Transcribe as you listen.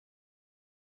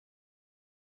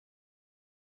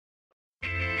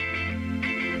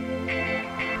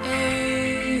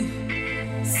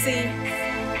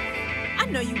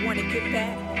get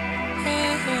back,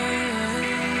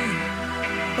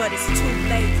 but it's too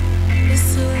late.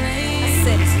 It's too late. I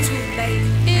said it's too late.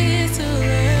 It's too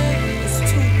late. It's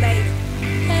too late.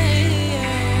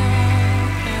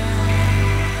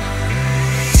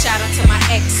 Shout out to my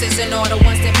exes and all the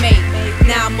ones that made me.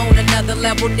 Now I'm on another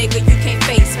level, nigga, you can't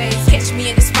face me. Catch me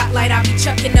in the spotlight, I'll be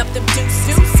chucking up them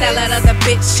deuces. Tell that other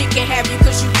bitch she can have you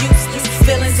cause you useless.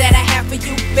 Feelings that I have for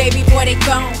you, baby boy, they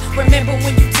gone. Remember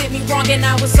when you did me wrong and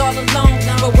I was all alone.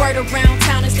 But word around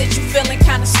town is that you feeling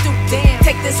kinda stupid.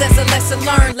 Take this as a lesson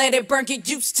learned, let it burn, get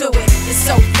used to it. It's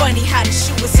so funny how the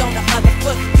shoe was on the other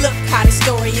foot. Look how the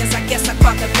story is, I guess I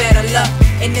caught the better luck.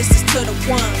 And this is to the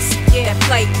ones that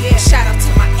played me. Shout out to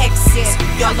my exes,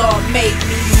 y'all all made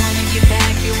me. You wanna get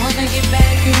back, you wanna get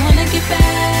back, you wanna get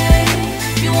back.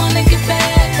 You wanna get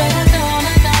back, but I don't.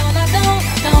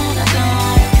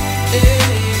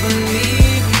 Hey,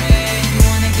 believe me. You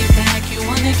wanna get back, you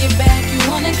wanna get back, you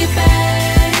wanna get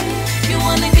back. You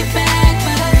wanna get back,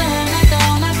 but I don't.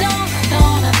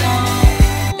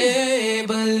 Hey,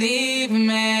 believe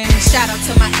me. Shout out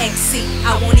to my XC,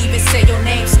 I won't even say your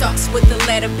name, starts with the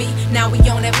letter B. Now we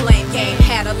on that blame game.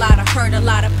 Had a lot of hurt, a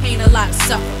lot of pain, a lot of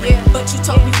suffering. But you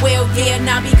told me well, yeah,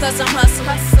 now because I'm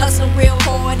hustling real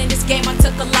hard in this game. I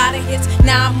took a lot of hits,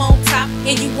 now I'm on top,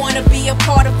 and you wanna be a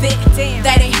part of it. Damn,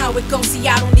 that ain't how it goes, see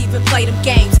I don't even play them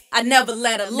games. I never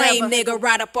let a lame nigga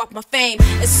ride up off my fame.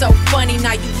 It's so funny,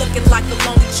 now you looking like a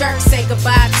lonely jerk. Say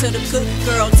goodbye to the good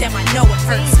girl, damn I know it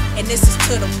hurts. And this is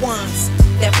to the ones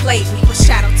that played me. But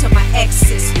shout out to my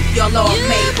exes, y'all all made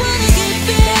me. You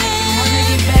wanna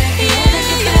get back, you wanna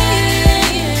get back,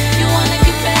 you wanna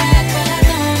get back, but I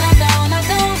don't.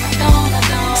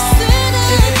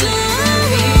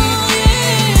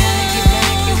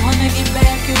 You wanna get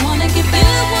back, you wanna get back,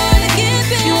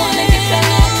 you wanna get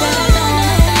back, but I don't.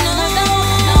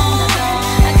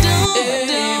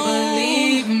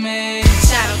 Believe me.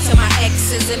 Shout out to my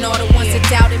exes and all the ones that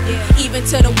doubted me, even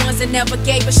to the ones that never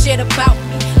gave a shit about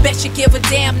me. Bet you give a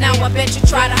damn now, I bet you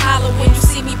try to holler when you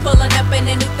see me pulling up in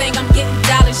a new thing, I'm getting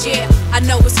dollars, yeah. I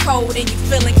know it's cold and you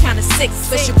feeling kinda sick,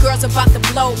 but your girl's about to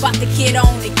blow, about to get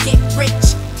on and get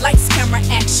rich. Lights, camera,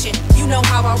 action, you know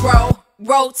how I roll.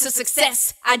 Road to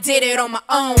success, I did it on my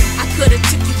own. I could've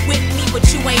took you with me, but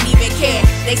you ain't even care.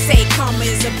 They say karma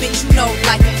is a bitch, you know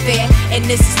life ain't fair. And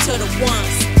this is to the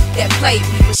ones that played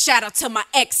me. But shout out to my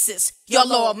exes,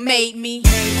 y'all all made me.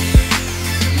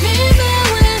 Remember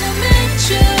when I met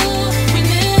you, we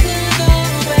never go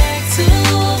back to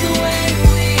the way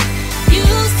we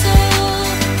used to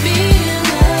be in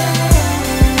love.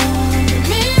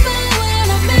 Remember when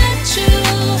I met you,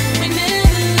 we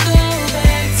never go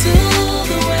back to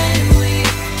the way we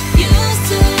used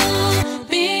to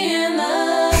be in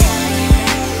love.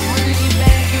 You wanna get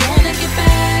back, you wanna get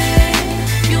back,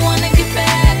 you wanna get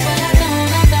back, but I don't.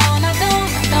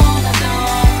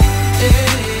 Hey,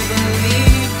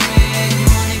 believe me. You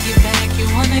wanna get back, you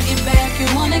wanna get back, you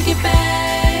wanna get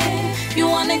back, you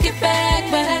wanna get back,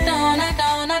 but I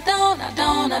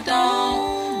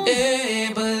don't.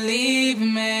 Hey, believe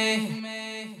me.